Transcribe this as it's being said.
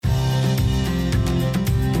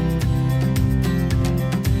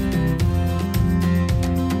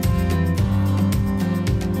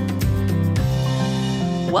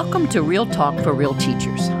Welcome to Real Talk for Real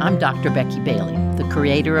Teachers. I'm Dr. Becky Bailey, the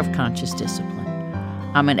creator of Conscious Discipline.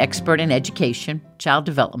 I'm an expert in education, child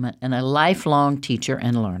development, and a lifelong teacher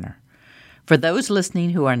and learner. For those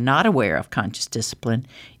listening who are not aware of Conscious Discipline,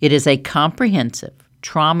 it is a comprehensive,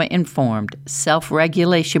 trauma-informed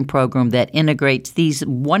self-regulation program that integrates these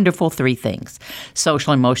wonderful three things: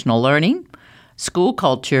 social-emotional learning, school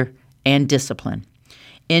culture, and discipline.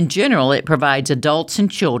 In general, it provides adults and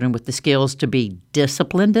children with the skills to be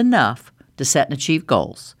disciplined enough to set and achieve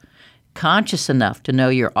goals, conscious enough to know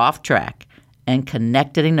you're off track, and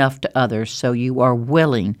connected enough to others so you are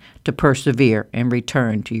willing to persevere and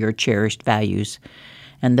return to your cherished values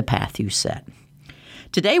and the path you set.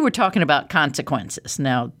 Today we're talking about consequences.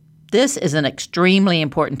 Now, this is an extremely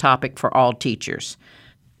important topic for all teachers.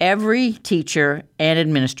 Every teacher and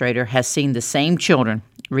administrator has seen the same children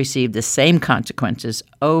receive the same consequences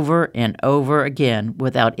over and over again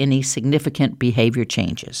without any significant behavior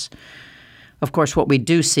changes. Of course, what we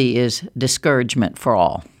do see is discouragement for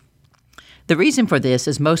all. The reason for this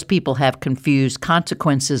is most people have confused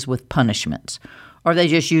consequences with punishments, or they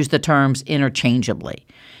just use the terms interchangeably.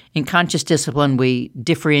 In Conscious Discipline, we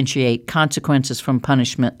differentiate consequences from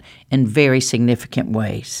punishment in very significant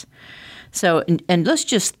ways. So, and let's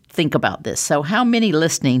just think about this. So how many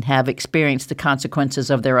listening have experienced the consequences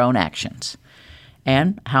of their own actions?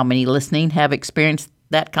 And how many listening have experienced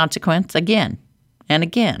that consequence again and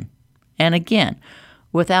again and again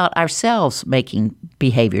without ourselves making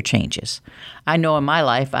behavior changes? I know in my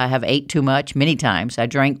life I have ate too much many times. I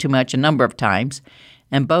drank too much a number of times,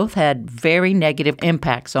 and both had very negative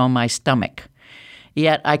impacts on my stomach.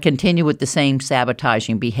 Yet I continue with the same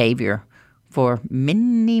sabotaging behavior for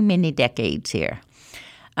many, many decades here.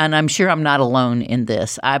 And I'm sure I'm not alone in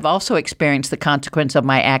this. I've also experienced the consequence of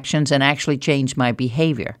my actions and actually changed my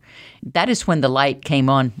behavior. That is when the light came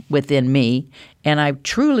on within me, and I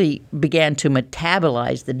truly began to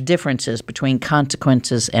metabolize the differences between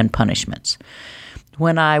consequences and punishments.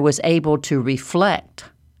 When I was able to reflect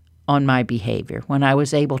on my behavior, when I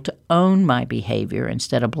was able to own my behavior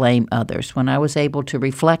instead of blame others, when I was able to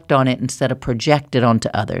reflect on it instead of project it onto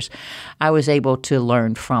others, I was able to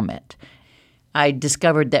learn from it. I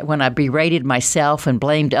discovered that when I berated myself and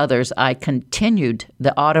blamed others, I continued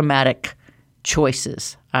the automatic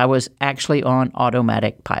choices. I was actually on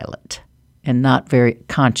automatic pilot and not very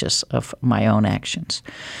conscious of my own actions.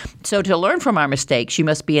 So to learn from our mistakes, you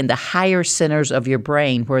must be in the higher centers of your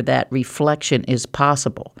brain where that reflection is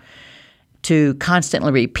possible. To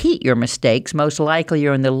constantly repeat your mistakes, most likely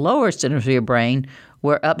you're in the lower centers of your brain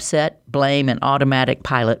where upset, blame, and automatic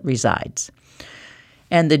pilot resides.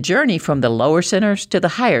 And the journey from the lower centers to the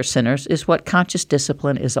higher centers is what Conscious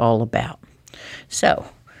Discipline is all about. So,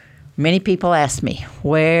 many people ask me,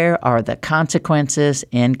 where are the consequences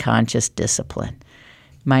in Conscious Discipline?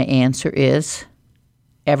 My answer is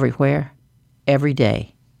everywhere, every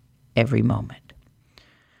day, every moment.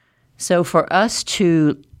 So for us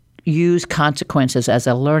to use consequences as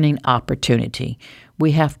a learning opportunity,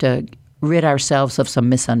 we have to rid ourselves of some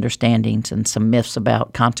misunderstandings and some myths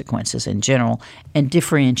about consequences in general and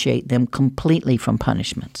differentiate them completely from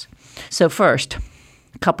punishments. So first,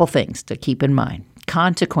 a couple things to keep in mind.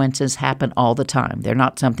 Consequences happen all the time. They're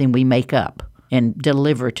not something we make up and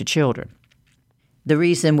deliver to children. The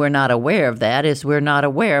reason we're not aware of that is we're not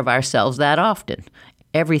aware of ourselves that often.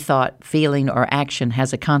 Every thought, feeling, or action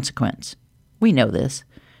has a consequence. We know this.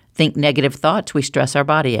 Think negative thoughts, we stress our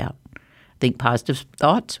body out. Think positive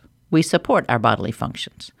thoughts, we support our bodily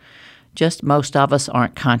functions. Just most of us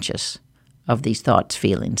aren't conscious of these thoughts,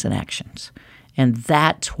 feelings, and actions. And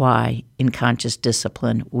that's why in Conscious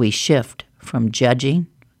Discipline we shift from judging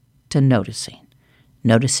to noticing.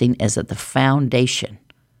 Noticing is at the foundation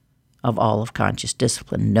of all of Conscious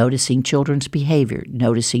Discipline. Noticing children's behavior,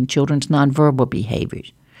 noticing children's nonverbal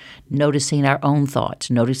behaviors, noticing our own thoughts,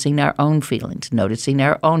 noticing our own feelings, noticing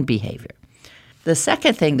our own behavior. The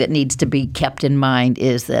second thing that needs to be kept in mind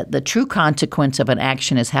is that the true consequence of an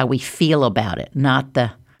action is how we feel about it, not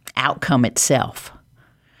the outcome itself.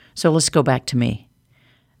 So let's go back to me.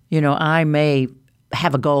 I may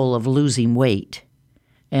have a goal of losing weight,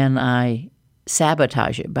 and I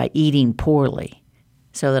sabotage it by eating poorly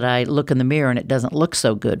so that I look in the mirror and it doesn't look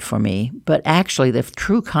so good for me. But actually, the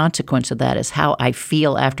true consequence of that is how I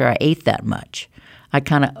feel after I ate that much. I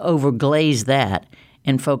kind of overglaze that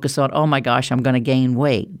and focus on, oh my gosh, I'm going to gain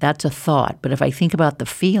weight. That's a thought. But if I think about the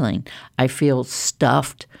feeling, I feel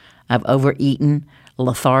stuffed, I've overeaten,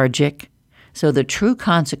 lethargic. So the true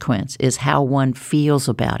consequence is how one feels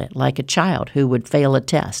about it, like a child who would fail a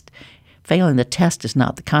test. Failing the test is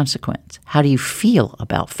not the consequence. How do you feel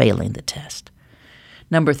about failing the test?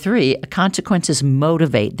 Number 3, consequences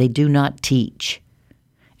motivate, they do not teach.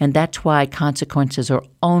 And that's why consequences are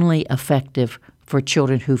only effective for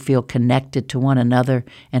children who feel connected to one another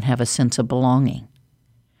and have a sense of belonging.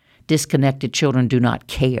 Disconnected children do not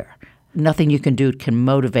care. Nothing you can do can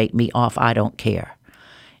motivate me off I don't care.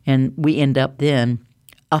 And we end up then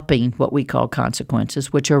upping what we call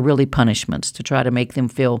consequences, which are really punishments, to try to make them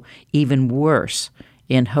feel even worse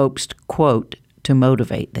in hopes, quote, to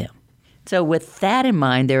motivate them. So with that in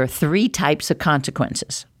mind, there are 3 types of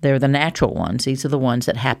consequences. They're the natural ones. These are the ones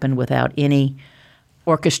that happen without any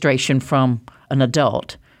orchestration from an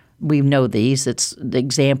adult. We know these. It's the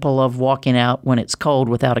example of walking out when it's cold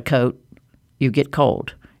without a coat. You get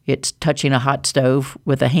cold. It's touching a hot stove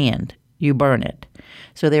with a hand. You burn it.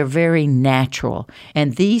 So they're very natural.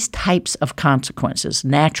 And these types of consequences,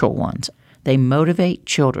 natural ones, they motivate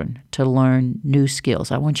children to learn new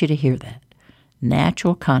skills. I want you to hear that.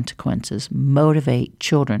 Natural consequences motivate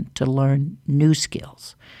children to learn new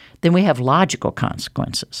skills. Then we have logical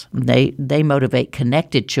consequences. They motivate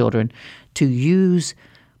connected children to use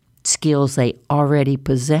skills they already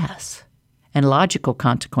possess. And logical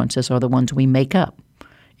consequences are the ones we make up.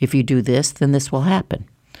 If you do this, then this will happen.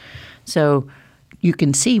 So you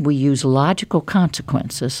can see we use logical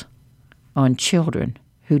consequences on children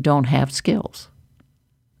who don't have skills.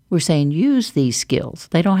 We're saying use these skills.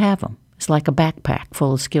 They don't have them. It's like a backpack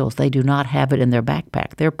full of skills. They do not have it in their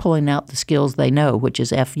backpack. They're pulling out the skills they know, which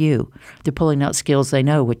is FU. They're pulling out skills they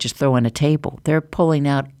know, which is throwing a table. They're pulling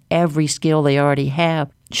out every skill they already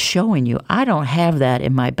have, showing you, I don't have that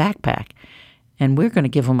in my backpack. And we're going to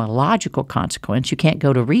give them a logical consequence. You can't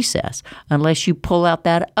go to recess unless you pull out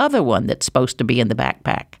that other one that's supposed to be in the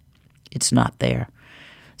backpack. It's not there.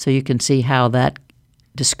 So you can see how that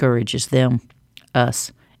discourages them,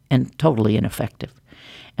 us, and totally ineffective.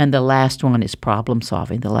 And the last one is problem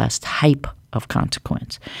solving, the last type of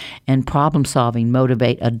consequence. And problem solving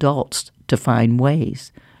motivate adults to find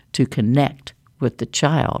ways to connect with the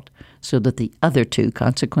child so that the other 2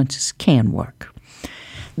 consequences can work.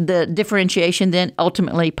 The differentiation then,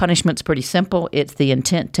 ultimately, punishment's pretty simple. It's the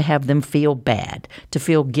intent to have them feel bad, to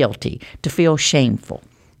feel guilty, to feel shameful.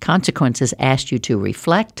 Consequences ask you to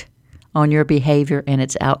reflect on your behavior and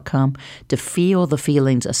its outcome, to feel the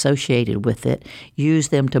feelings associated with it, use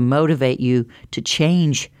them to motivate you to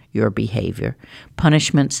change your behavior.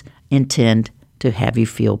 Punishments intend to have you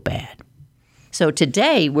feel bad. So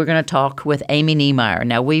today we're going to talk with Amy Niemeyer.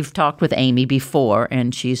 Now, we've talked with Amy before,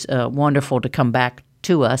 and she's wonderful to come back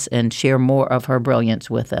to us and share more of her brilliance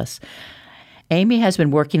with us. Amy has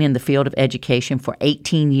been working in the field of education for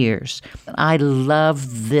 18 years. I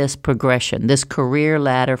love this progression. This career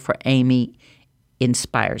ladder for Amy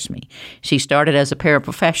inspires me. She started as a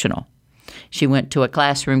paraprofessional. She went to a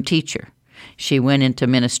classroom teacher. She went into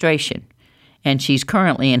administration. And she's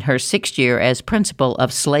currently in her 6th year as principal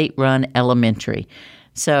of Slate Run Elementary.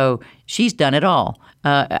 So she's done it all.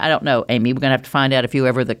 I don't know, Amy. We're going to have to find out if you were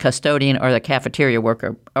ever the custodian or the cafeteria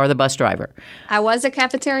worker or the bus driver. I was a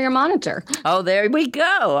cafeteria monitor. Oh, there we go.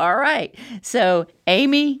 All right. So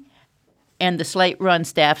Amy and the Slate Run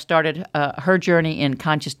staff started her journey in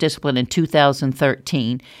conscious discipline in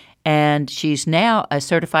 2013. And she's now a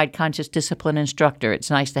certified conscious discipline instructor. It's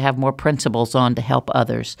nice to have more principals on to help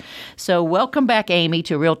others. So welcome back, Amy,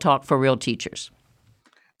 to Real Talk for Real Teachers.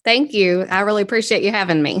 Thank you. I really appreciate you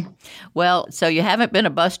having me. Well, so you haven't been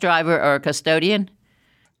a bus driver or a custodian?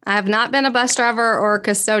 I have not been a bus driver or a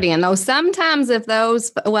custodian, though sometimes if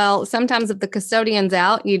the custodian's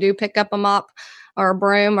out, you do pick up a mop or a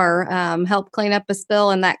broom or help clean up a spill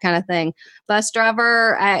and that kind of thing. Bus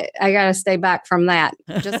driver, I got to stay back from that.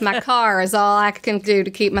 Just my car is all I can do to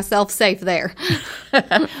keep myself safe there.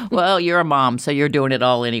 Well, you're a mom, so you're doing it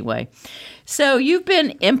all anyway. So you've been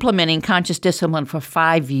implementing conscious discipline for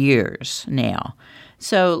 5 years now.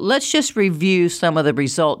 So let's just review some of the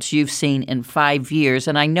results you've seen in 5 years.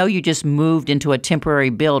 And I know you just moved into a temporary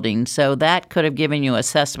building, so that could have given you an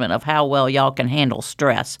assessment of how well y'all can handle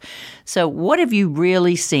stress. So what have you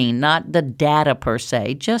really seen? Not the data per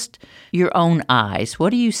se, just your own eyes. What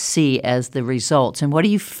do you see as the results, and what do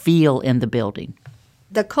you feel in the building?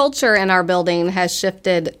 The culture in our building has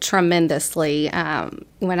shifted tremendously.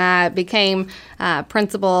 When I became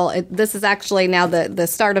principal, this is actually now the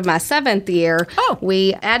start of my 7th year. Oh.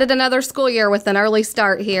 We added another school year with an early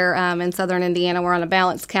start here in Southern Indiana. We're on a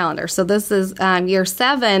balanced calendar. So this is year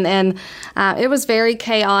 7, and it was very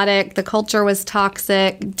chaotic. The culture was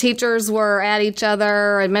toxic. Teachers were at each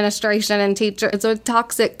other, administration and teachers. It's a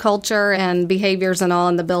toxic culture and behaviors and all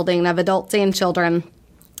in the building of adults and children.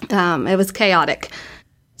 It was chaotic.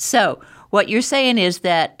 So what you're saying is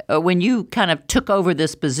that when you kind of took over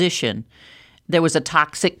this position, there was a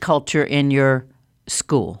toxic culture in your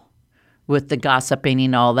school with the gossiping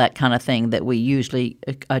and all that kind of thing that we usually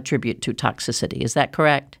attribute to toxicity. Is that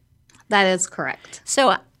correct? That is correct.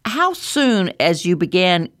 So how soon as you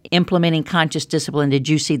began implementing conscious discipline did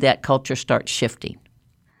you see that culture start shifting?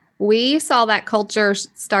 We saw that culture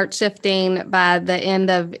start shifting by the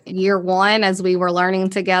end of year one as we were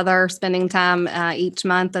learning together, spending time each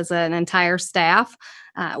month as an entire staff.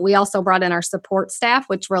 We also brought in our support staff,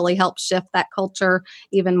 which really helped shift that culture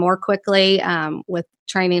even more quickly with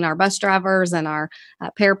training our bus drivers and our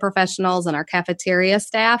paraprofessionals and our cafeteria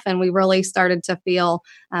staff. And we really started to feel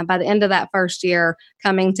by the end of that first year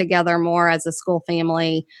coming together more as a school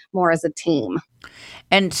family, more as a team.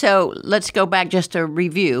 And so let's go back just to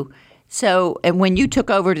review. So and when you took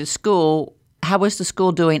over the school, how was the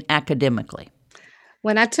school doing academically?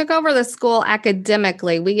 When I took over the school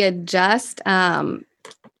academically, we had just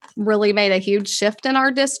really made a huge shift in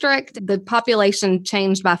our district. The population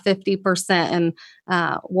changed by 50% in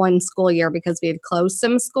one school year because we had closed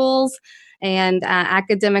some schools. And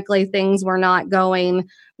academically, things were not going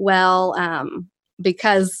well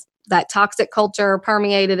because that toxic culture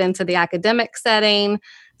permeated into the academic setting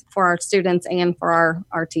for our students and for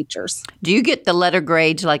our teachers. Do you get the letter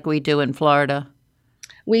grades like we do in Florida?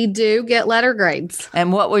 We do get letter grades.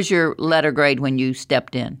 And what was your letter grade when you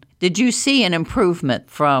stepped in? Did you see an improvement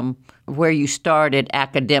from where you started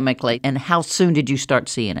academically, and how soon did you start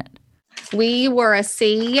seeing it? We were a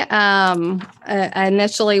C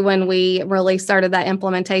initially when we really started that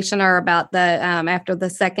implementation, or about the after the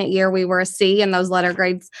second year, we were a C, and those letter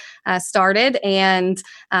grades started. And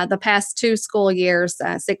the past two school years,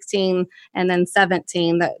 16 and then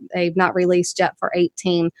 17, that they've not released yet for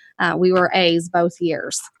 18, we were A's both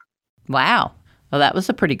years. Wow. Well, that was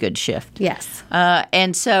a pretty good shift. Yes.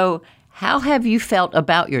 And so how have you felt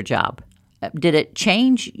about your job? Did it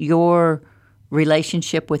change your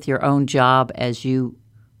relationship with your own job as you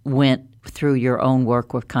went through your own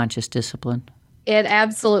work with conscious discipline? It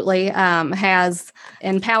absolutely has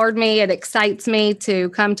empowered me. It excites me to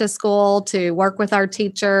come to school, to work with our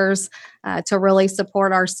teachers, to really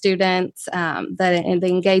support our students, and the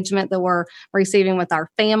engagement that we're receiving with our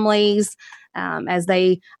families as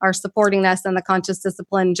they are supporting us in the conscious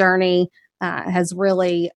discipline journey. Has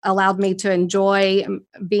really allowed me to enjoy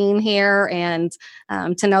being here and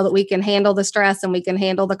to know that we can handle the stress and we can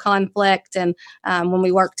handle the conflict. And when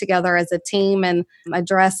we work together as a team and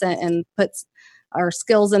address it and put our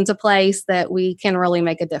skills into place, that we can really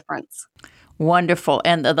make a difference. Wonderful.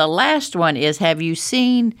 And the last one is, have you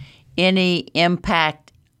seen any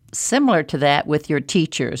impact similar to that with your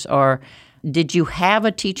teachers? Or did you have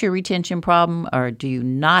a teacher retention problem, or do you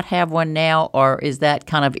not have one now, or is that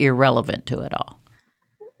kind of irrelevant to it all?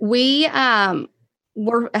 We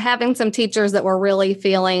were having some teachers that were really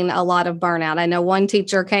feeling a lot of burnout. I know one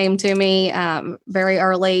teacher came to me very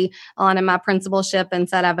early on in my principalship and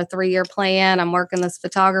said, I have a 3-year plan. I'm working this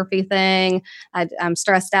photography thing. I'm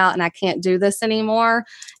stressed out and I can't do this anymore.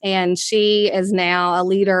 And she is now a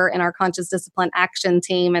leader in our conscious discipline action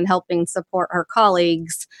team and helping support her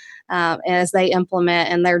colleagues as they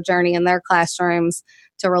implement in their journey in their classrooms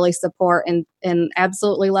to really support, and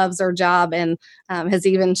absolutely loves her job, and has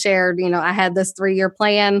even shared, I had this 3-year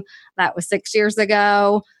plan that was 6 years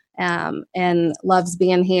ago, and loves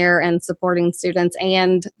being here and supporting students,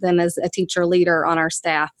 and then as a teacher leader on our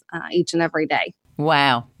staff each and every day.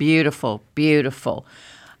 Wow. Beautiful. Beautiful.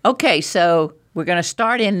 Okay. So we're going to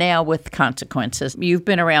start in now with consequences. You've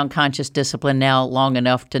been around conscious discipline now long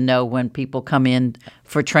enough to know when people come in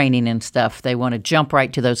for training and stuff, they want to jump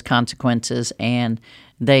right to those consequences, and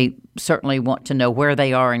they certainly want to know where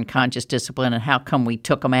they are in conscious discipline and how come we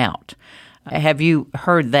took them out. Have you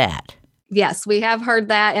heard that? Yes, we have heard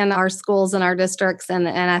that in our schools and our districts, and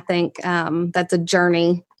I think that's a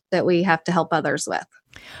journey that we have to help others with.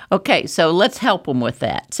 Okay, so let's help them with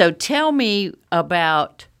that. So tell me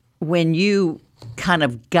about when you kind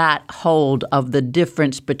of got hold of the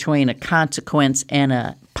difference between a consequence and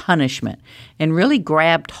a punishment and really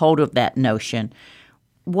grabbed hold of that notion.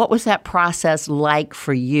 What was that process like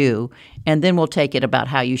for you? And then we'll take it about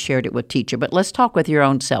how you shared it with teacher. But let's talk with your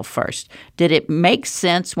own self first. Did it make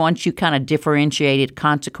sense once you kind of differentiated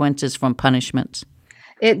consequences from punishments?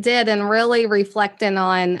 It did, and really reflecting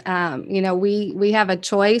on, we have a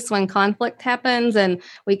choice when conflict happens, and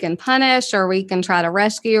we can punish, or we can try to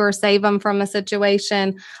rescue or save them from a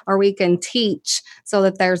situation, or we can teach so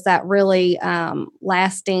that there's that really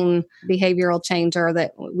lasting behavioral change, or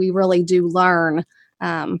that we really do learn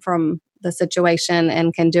from the situation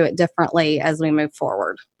and can do it differently as we move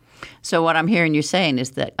forward. So what I'm hearing you saying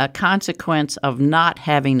is that a consequence of not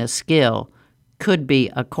having a skill could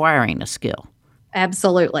be acquiring a skill.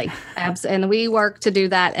 Absolutely. And we work to do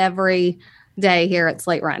that every day here at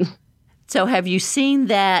Slate Run. So have you seen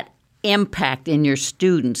that impact in your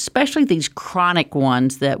students, especially these chronic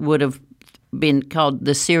ones that would have been called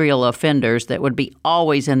the serial offenders that would be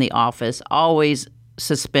always in the office, always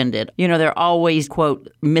suspended? They're always, quote,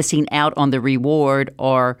 missing out on the reward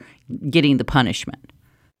or getting the punishment.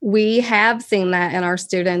 We have seen that in our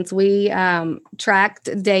students. We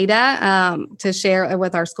tracked data to share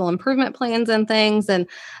with our school improvement plans and things. And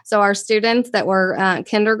so our students that were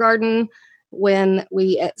kindergarten when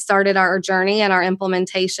we started our journey and our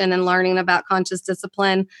implementation and learning about conscious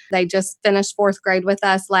discipline, they just finished fourth grade with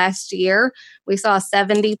us last year. We saw a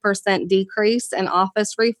 70% decrease in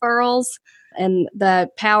office referrals. And the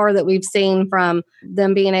power that we've seen from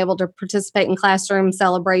them being able to participate in classroom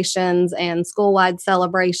celebrations and school-wide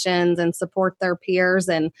celebrations and support their peers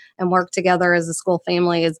and work together as a school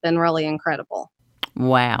family has been really incredible.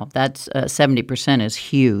 Wow, that's 70% is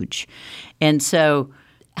huge. And so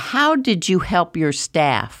how did you help your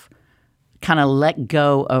staff kind of let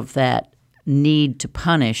go of that need to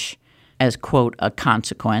punish as, quote, a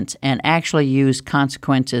consequence, and actually use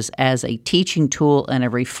consequences as a teaching tool and a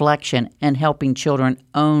reflection and helping children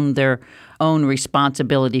own their own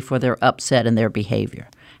responsibility for their upset and their behavior?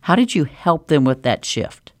 How did you help them with that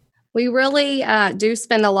shift? We really do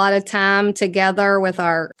spend a lot of time together with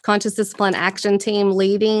our Conscious Discipline Action Team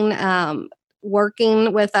leading,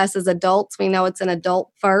 working with us as adults. We know it's an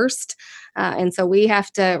adult first. And so we have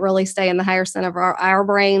to really stay in the higher center of our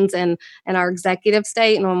brains and our executive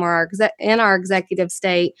state. And when we're in our executive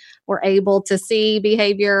state, we're able to see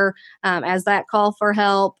behavior as that call for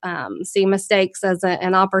help, see mistakes as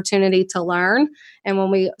an opportunity to learn. And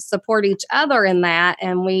when we support each other in that,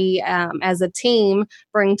 and we as a team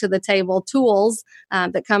bring to the table tools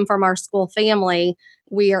that come from our school family,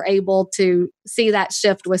 we are able to see that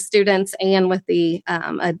shift with students and with the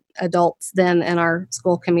adults then in our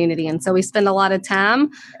school community. And so we spend a lot of time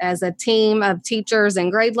as a team of teachers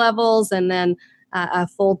and grade levels, and then a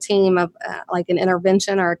full team of like an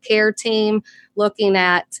intervention or a care team looking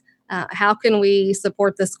at how can we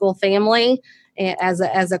support the school family as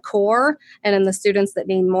a core, and in the students that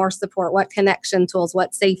need more support, what connection tools,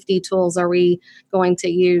 what safety tools are we going to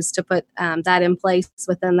use to put that in place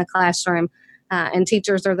within the classroom. And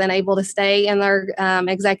teachers are then able to stay in their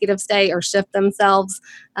executive state or shift themselves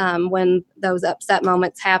when those upset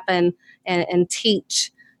moments happen and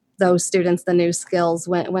teach those students the new skills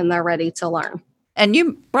when they're ready to learn. And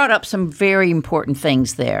you brought up some very important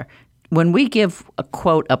things there. When we give, a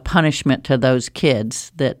quote, a punishment to those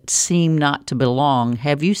kids that seem not to belong,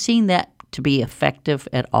 have you seen that to be effective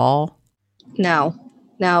at all? No,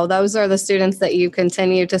 those are the students that you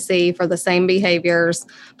continue to see for the same behaviors,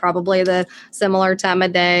 probably the similar time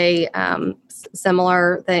of day,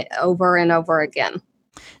 similar over and over again.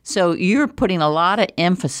 So you're putting a lot of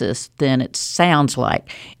emphasis, then it sounds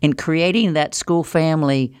like, in creating that school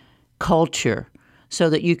family culture so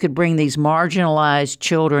that you could bring these marginalized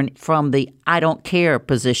children from the I don't care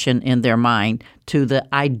position in their mind to the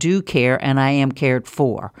I do care and I am cared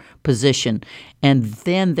for position. And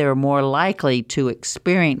then they're more likely to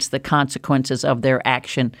experience the consequences of their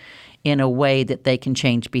action in a way that they can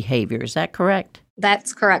change behavior. Is that correct?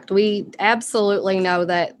 That's correct. We absolutely know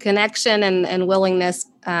that connection and willingness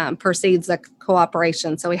precedes the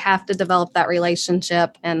cooperation. So we have to develop that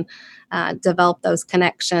relationship and develop those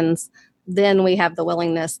connections. Then we have the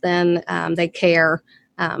willingness. Then they care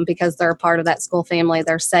because they're a part of that school family.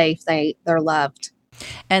 They're safe. They're loved.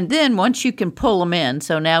 And then once you can pull them in,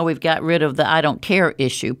 so now we've got rid of the I don't care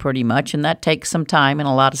issue pretty much, and that takes some time and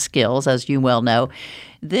a lot of skills, as you well know.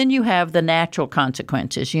 Then you have the natural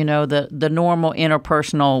consequences, the normal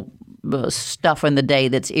interpersonal stuff in the day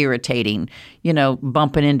that's irritating,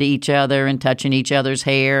 bumping into each other and touching each other's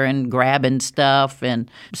hair and grabbing stuff and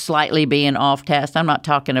slightly being off task. I'm not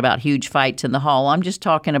talking about huge fights in the hall. I'm just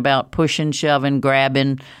talking about pushing, shoving,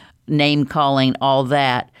 grabbing, name calling, all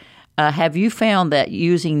that. Have you found that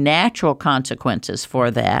using natural consequences for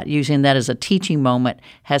that, using that as a teaching moment,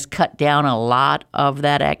 has cut down a lot of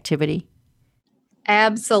that activity?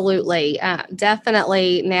 Absolutely.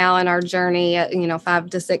 Definitely now in our journey, 5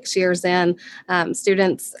 to 6 years in,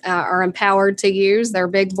 students are empowered to use their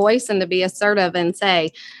big voice and to be assertive and say,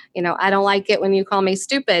 I don't like it when you call me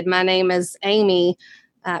stupid. My name is Amy.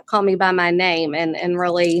 Call me by my name, and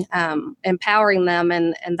really empowering them.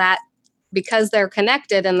 And that, because they're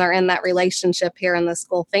connected and they're in that relationship here in the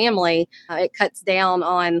school family, it cuts down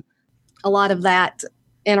on a lot of that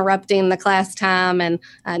interrupting the class time and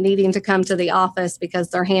needing to come to the office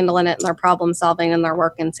because they're handling it and they're problem solving and they're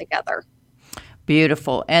working together.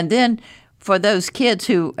 Beautiful. And then for those kids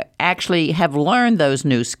who actually have learned those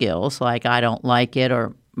new skills, like I don't like it,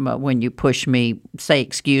 or when you push me, say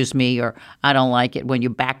excuse me, or I don't like it when you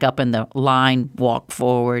back up in the line, walk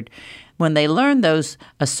forward. When they learn those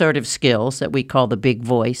assertive skills that we call the big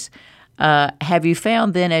voice, have you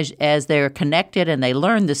found then as they're connected and they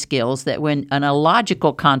learn the skills that when an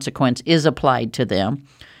illogical consequence is applied to them,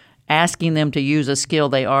 asking them to use a skill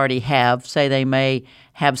they already have, say they may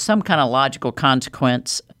have some kind of logical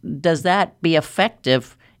consequence, does that be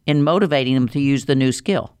effective in motivating them to use the new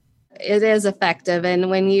skill? It is effective. And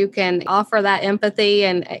when you can offer that empathy,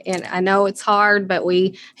 and I know it's hard, but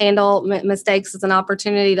we handle mistakes as an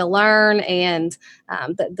opportunity to learn, and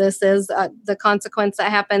that this is the consequence that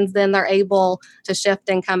happens, then they're able to shift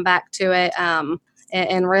and come back to it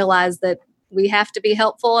and realize that we have to be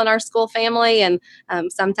helpful in our school family. And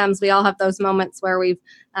sometimes we all have those moments where we've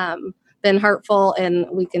been hurtful, and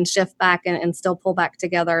we can shift back and still pull back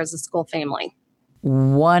together as a school family.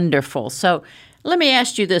 Wonderful. So let me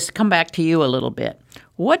ask you this, come back to you a little bit.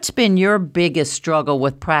 What's been your biggest struggle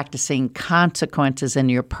with practicing consequences in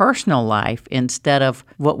your personal life instead of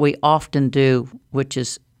what we often do, which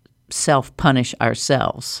is self-punish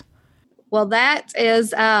ourselves? Well, that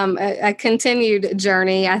is a continued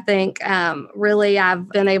journey. I think really I've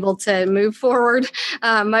been able to move forward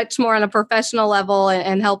much more on a professional level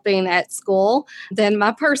and helping at school than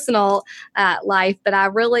my personal life. But I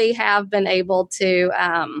really have been able to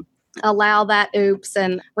allow that oops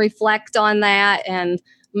and reflect on that and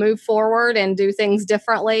move forward and do things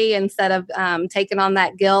differently instead of taking on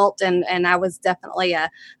that guilt. And I was definitely a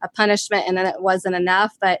punishment, and then it wasn't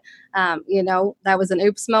enough. But, that was an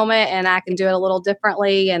oops moment, and I can do it a little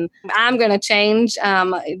differently. And I'm going to change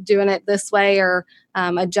doing it this way, or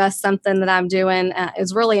adjust something that I'm doing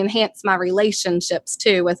is really enhance my relationships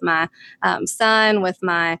too with my son, with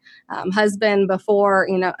my husband. Before,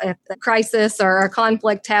 if a crisis or a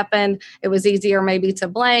conflict happened, it was easier maybe to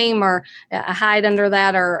blame or hide under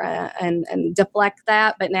that or and deflect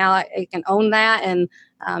that. But now I can own that and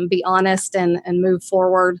be honest and move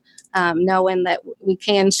forward, knowing that we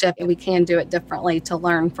can shift and we can do it differently to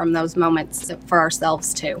learn from those moments for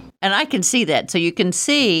ourselves too. And I can see that. So you can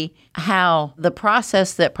see how the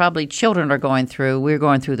process that probably children are going through, we're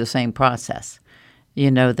going through the same process.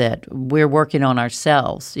 That we're working on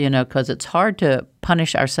ourselves, because it's hard to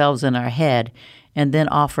punish ourselves in our head and then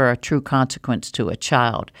offer a true consequence to a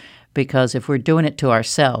child. Because if we're doing it to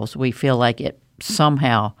ourselves, we feel like it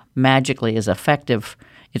somehow magically is effective.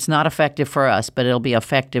 It's not effective for us, but it'll be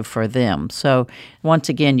effective for them. So once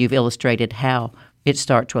again, you've illustrated how it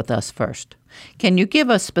starts with us first. Can you give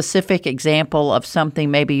a specific example of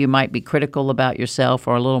something maybe you might be critical about yourself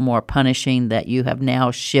or a little more punishing that you have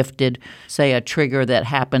now shifted, say a trigger that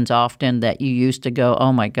happens often that you used to go,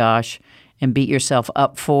 oh my gosh, and beat yourself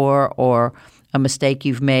up for, or a mistake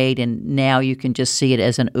you've made and now you can just see it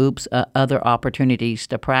as an oops, other opportunities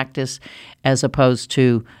to practice as opposed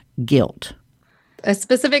to guilt? A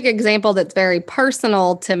specific example that's very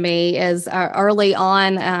personal to me is early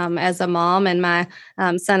on as a mom, and my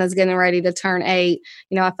son is getting ready to turn 8.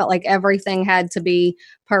 I felt like everything had to be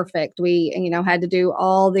perfect. We, had to do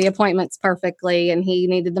all the appointments perfectly, and he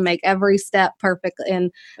needed to make every step perfect.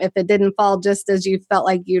 And if it didn't fall just as you felt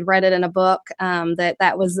like you'd read it in a book,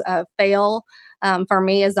 that was a fail. For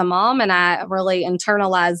me as a mom, and I really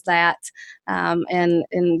internalized that and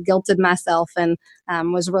guilted myself and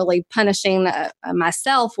was really punishing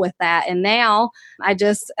myself with that. And now I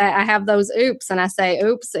have those oops, and I say,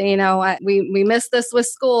 oops, we missed this with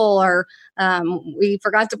school, or we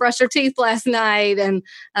forgot to brush our teeth last night, and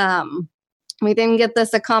we didn't get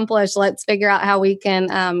this accomplished. Let's figure out how we can,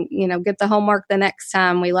 get the homework the next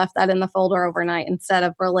time. We left that in the folder overnight instead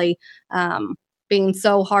of really being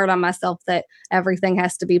so hard on myself that everything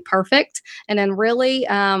has to be perfect. And then really,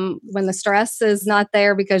 when the stress is not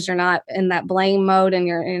there because you're not in that blame mode and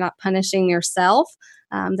you're not punishing yourself,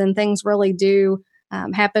 then things really do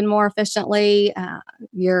happen more efficiently.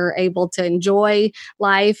 You're able to enjoy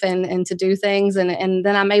life and to do things. And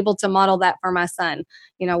then I'm able to model that for my son.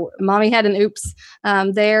 Mommy had an oops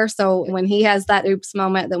there. So when he has that oops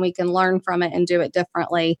moment, then we can learn from it and do it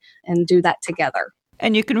differently and do that together.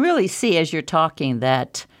 And you can really see as you're talking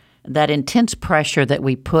that intense pressure that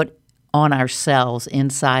we put on ourselves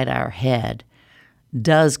inside our head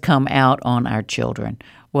does come out on our children,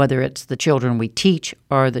 whether it's the children we teach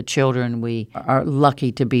or the children we are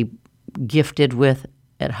lucky to be gifted with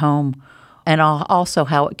at home, and also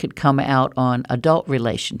how it could come out on adult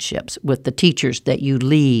relationships with the teachers that you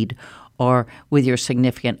lead or with your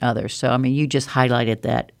significant others. So, you just highlighted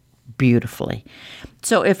that beautifully.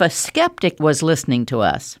 So if a skeptic was listening to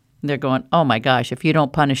us They're going, oh my gosh, if you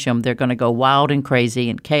don't punish them, they're going to go wild and crazy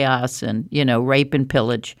and chaos and, rape and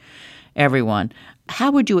pillage everyone.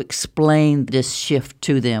 How would you explain this shift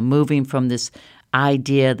to them, moving from this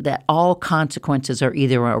idea that all consequences are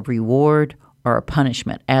either a reward or a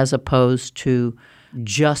punishment, as opposed to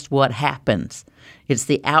just what happens? It's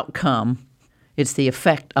the outcome, it's the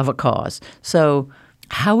effect of a cause. So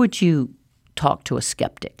how would you talk to a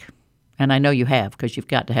skeptic? And I know you have, because you've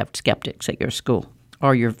got to have skeptics at your school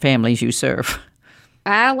or your families you serve.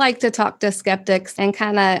 I like to talk to skeptics and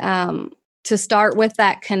kind of to start with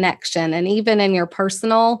that connection. And even in your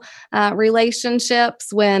personal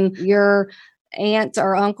relationships, when your aunt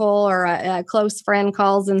or uncle or a close friend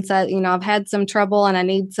calls and says, I've had some trouble and I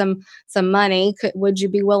need some money. Would you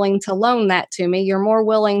be willing to loan that to me? You're more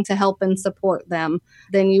willing to help and support them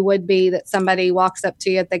than you would be that somebody walks up to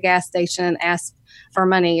you at the gas station and asks for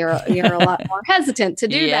money. You're a lot more hesitant to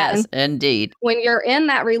do that. Yes, indeed. When you're in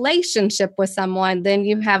that relationship with someone, then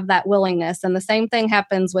you have that willingness. And the same thing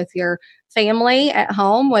happens with your family at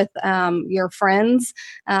home, with your friends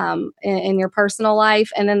in your personal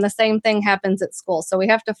life. And then the same thing happens at school. So we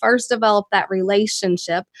have to first develop that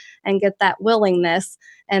relationship and get that willingness.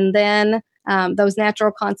 And then those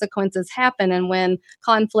natural consequences happen. And when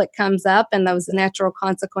conflict comes up and those natural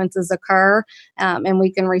consequences occur, and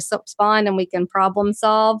we can respond and we can problem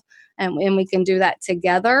solve and we can do that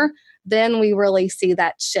together, then we really see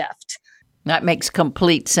that shift. That makes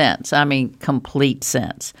complete sense. I mean, complete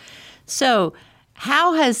sense. So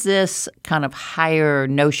how has this kind of higher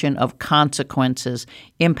notion of consequences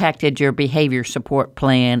impacted your behavior support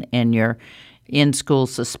plan and your in-school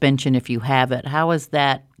suspension, if you have it? How has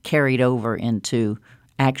that carried over into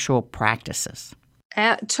actual practices?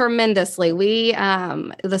 Tremendously. We,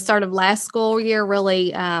 the start of last school year,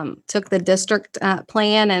 really took the district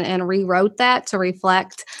plan and rewrote that to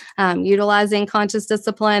reflect utilizing conscious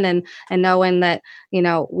discipline and knowing that,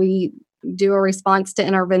 we do a response to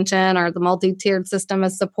intervention or the multi-tiered system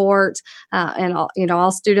of support, and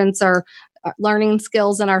all students are learning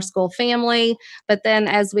skills in our school family. But then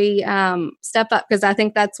as we step up, because I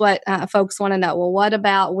think that's what folks want to know, well, what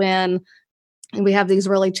about when we have these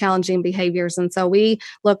really challenging behaviors? And so we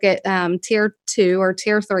look at tier 2 or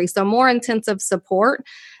tier 3, so more intensive support.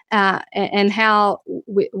 And how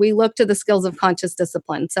we look to the skills of conscious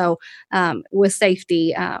discipline. So with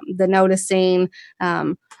safety, the noticing,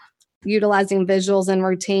 utilizing visuals and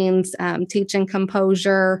routines, teaching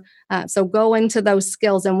composure. So go into those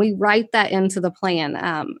skills, and we write that into the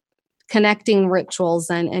plan. Connecting rituals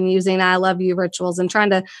and using I love you rituals and trying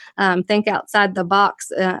to think outside the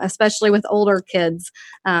box, especially with older kids.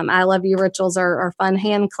 I love you rituals are fun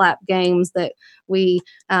hand clap games that we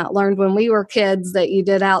learned when we were kids that you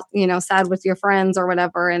did outside with your friends or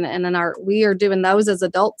whatever. And then we are doing those as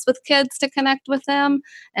adults with kids to connect with them.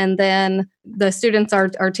 And then the students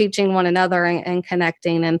are teaching one another and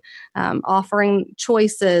connecting and offering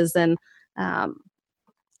choices and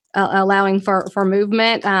allowing for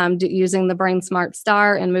movement, using the Brain Smart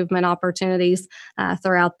Start and movement opportunities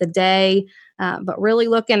throughout the day, but really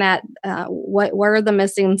looking at what are the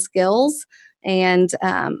missing skills and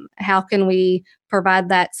how can we provide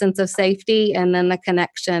that sense of safety and then the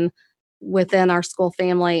connection within our school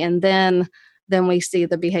family. And then we see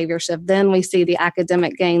the behavior shift. Then we see the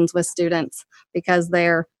academic gains with students because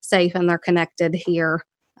they're safe and they're connected here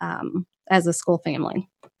as a school family.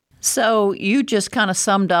 So you just kind of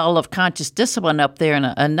summed all of conscious discipline up there in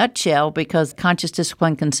a nutshell, because conscious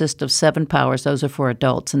discipline consists of 7 powers, those are for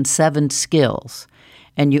adults, and 7 skills.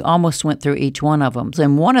 And you almost went through each one of them.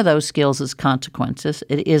 And one of those skills is consequences.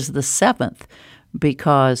 It is the 7th,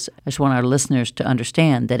 because I just want our listeners to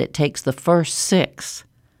understand that it takes the first 6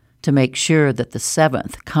 to make sure that the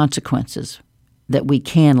 7th, consequences, that we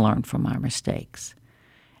can learn from our mistakes.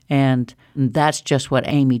 And that's just what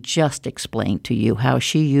Amy just explained to you, how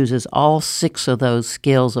she uses all 6 of those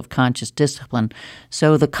skills of conscious discipline.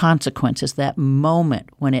 So the consequences, that moment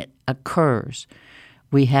when it occurs,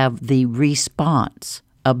 we have the response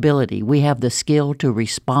ability. We have the skill to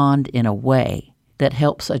respond in a way that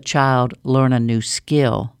helps a child learn a new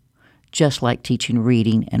skill, just like teaching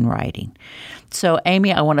reading and writing. So,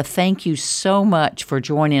 Amy, I want to thank you so much for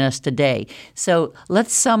joining us today. So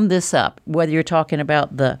let's sum this up, whether you're talking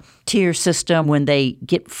about the tier system when they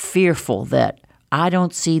get fearful that I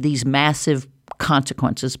don't see these massive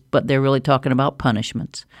consequences, but they're really talking about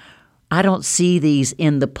punishments. I don't see these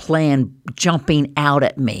in the plan jumping out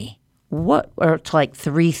at me. What are like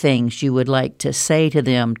 3 things you would like to say to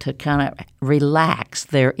them to kind of relax?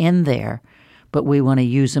 They're in there, but we want to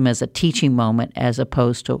use them as a teaching moment as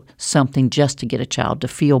opposed to something just to get a child to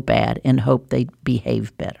feel bad and hope they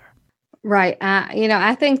behave better. Right.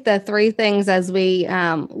 I think the three things as we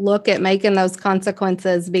look at making those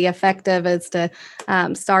consequences be effective is to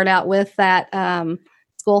start out with that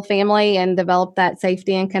school family and develop that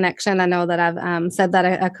safety and connection. I know that I've said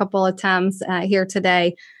that a couple of times here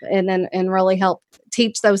today, and really help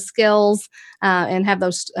teach those skills and have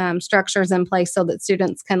those structures in place so that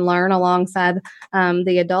students can learn alongside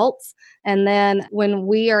the adults. And then when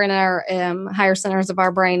we are in our higher centers of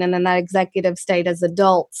our brain and in that executive state as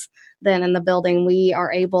adults, then in the building, we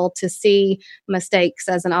are able to see mistakes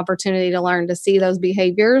as an opportunity to learn, to see those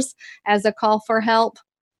behaviors as a call for help.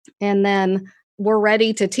 And then we're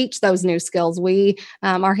ready to teach those new skills. We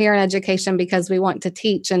are here in education because we want to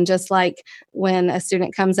teach. And just like when a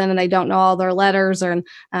student comes in and they don't know all their letters, or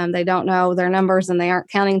they don't know their numbers and they aren't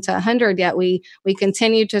counting to 100 yet, we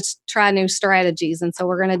continue to try new strategies. And so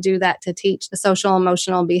we're going to do that to teach the social,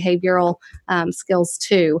 emotional, behavioral skills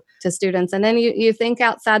too to students. And then you think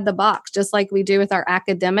outside the box, just like we do with our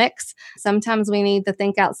academics. Sometimes we need to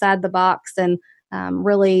think outside the box and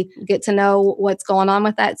really get to know what's going on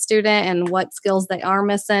with that student and what skills they are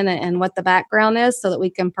missing and what the background is, so that we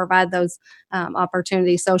can provide those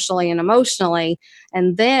opportunities socially and emotionally.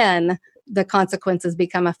 And then the consequences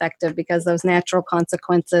become effective, because those natural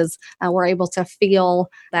consequences, we're able to feel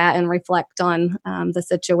that and reflect on the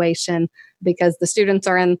situation, because the students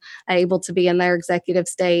are able to be in their executive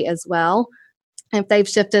state as well. If they've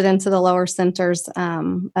shifted into the lower centers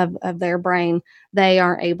of their brain, they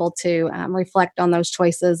are able to reflect on those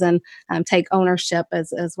choices and take ownership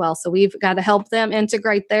as well. So we've got to help them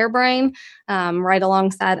integrate their brain right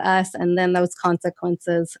alongside us, and then those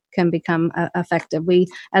consequences can become effective. We,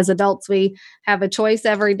 as adults, we have a choice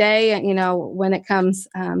every day, when it comes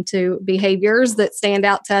to behaviors that stand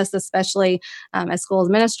out to us, especially as school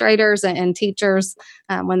administrators and teachers,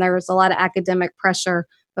 when there's a lot of academic pressure.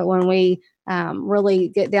 But when we really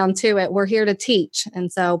get down to it, we're here to teach.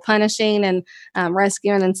 And so punishing and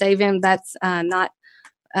rescuing and saving, that's not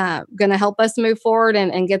going to help us move forward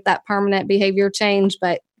and get that permanent behavior change,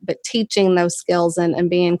 but teaching those skills and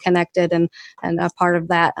being connected and a part of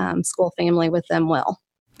that school family with them will.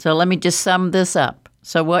 So let me just sum this up.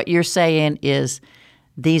 So what you're saying is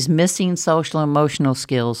these missing social and emotional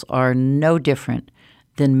skills are no different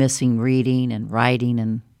than missing reading and writing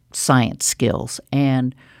and science skills.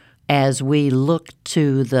 And as we look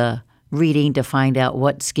to the reading to find out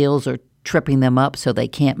what skills are tripping them up so they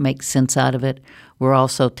can't make sense out of it, we're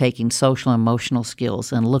also taking social and emotional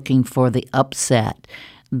skills and looking for the upset,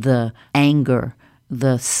 the anger,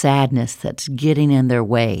 the sadness that's getting in their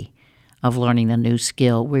way of learning a new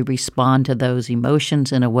skill. We respond to those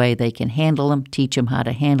emotions in a way they can handle them, teach them how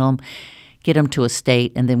to handle them, get them to a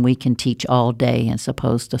state, and then we can teach all day, as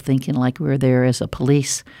opposed to thinking like we're there as a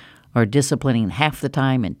police or disciplining half the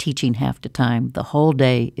time and teaching half the time. The whole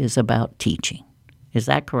day is about teaching. Is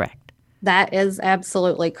that correct? That is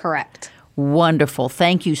absolutely correct. Wonderful.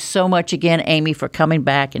 Thank you so much again, Amy, for coming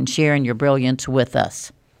back and sharing your brilliance with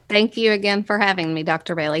us. Thank you again for having me,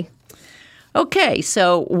 Dr. Bailey. Okay,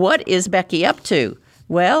 so what is Becky up to?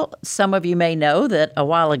 Well, some of you may know that a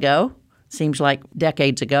while ago, seems like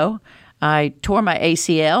decades ago, I tore my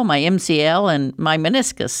ACL, my MCL, and my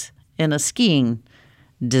meniscus in a skiing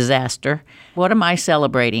disaster. What am I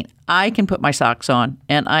celebrating? I can put my socks on,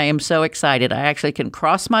 and I am so excited. I actually can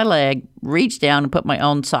cross my leg, reach down, and put my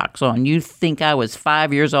own socks on. You'd think I was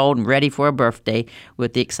 5 years old and ready for a birthday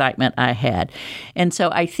with the excitement I had. And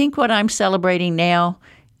so I think what I'm celebrating now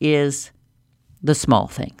is the small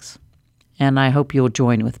things. And I hope you'll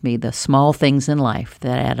join with me, the small things in life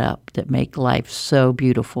that add up, that make life so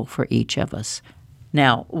beautiful for each of us.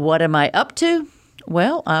 Now, what am I up to?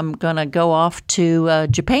 Well, I'm going to go off to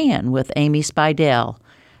Japan with Amy Spidell.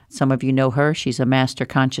 Some of you know her. She's a master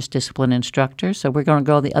conscious discipline instructor. So we're going to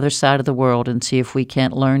go the other side of the world and see if we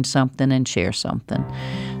can't learn something and share something.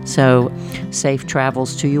 So safe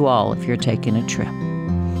travels to you all if you're taking a trip.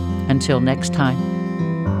 Until next time,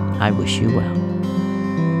 I wish you well.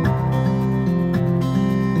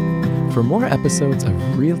 For more episodes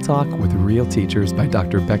of Real Talk with Real Teachers by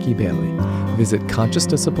Dr. Becky Bailey, visit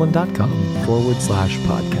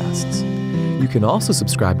consciousdiscipline.com/podcasts. You can also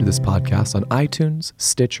subscribe to this podcast on iTunes,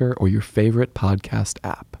 Stitcher, or your favorite podcast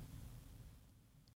app.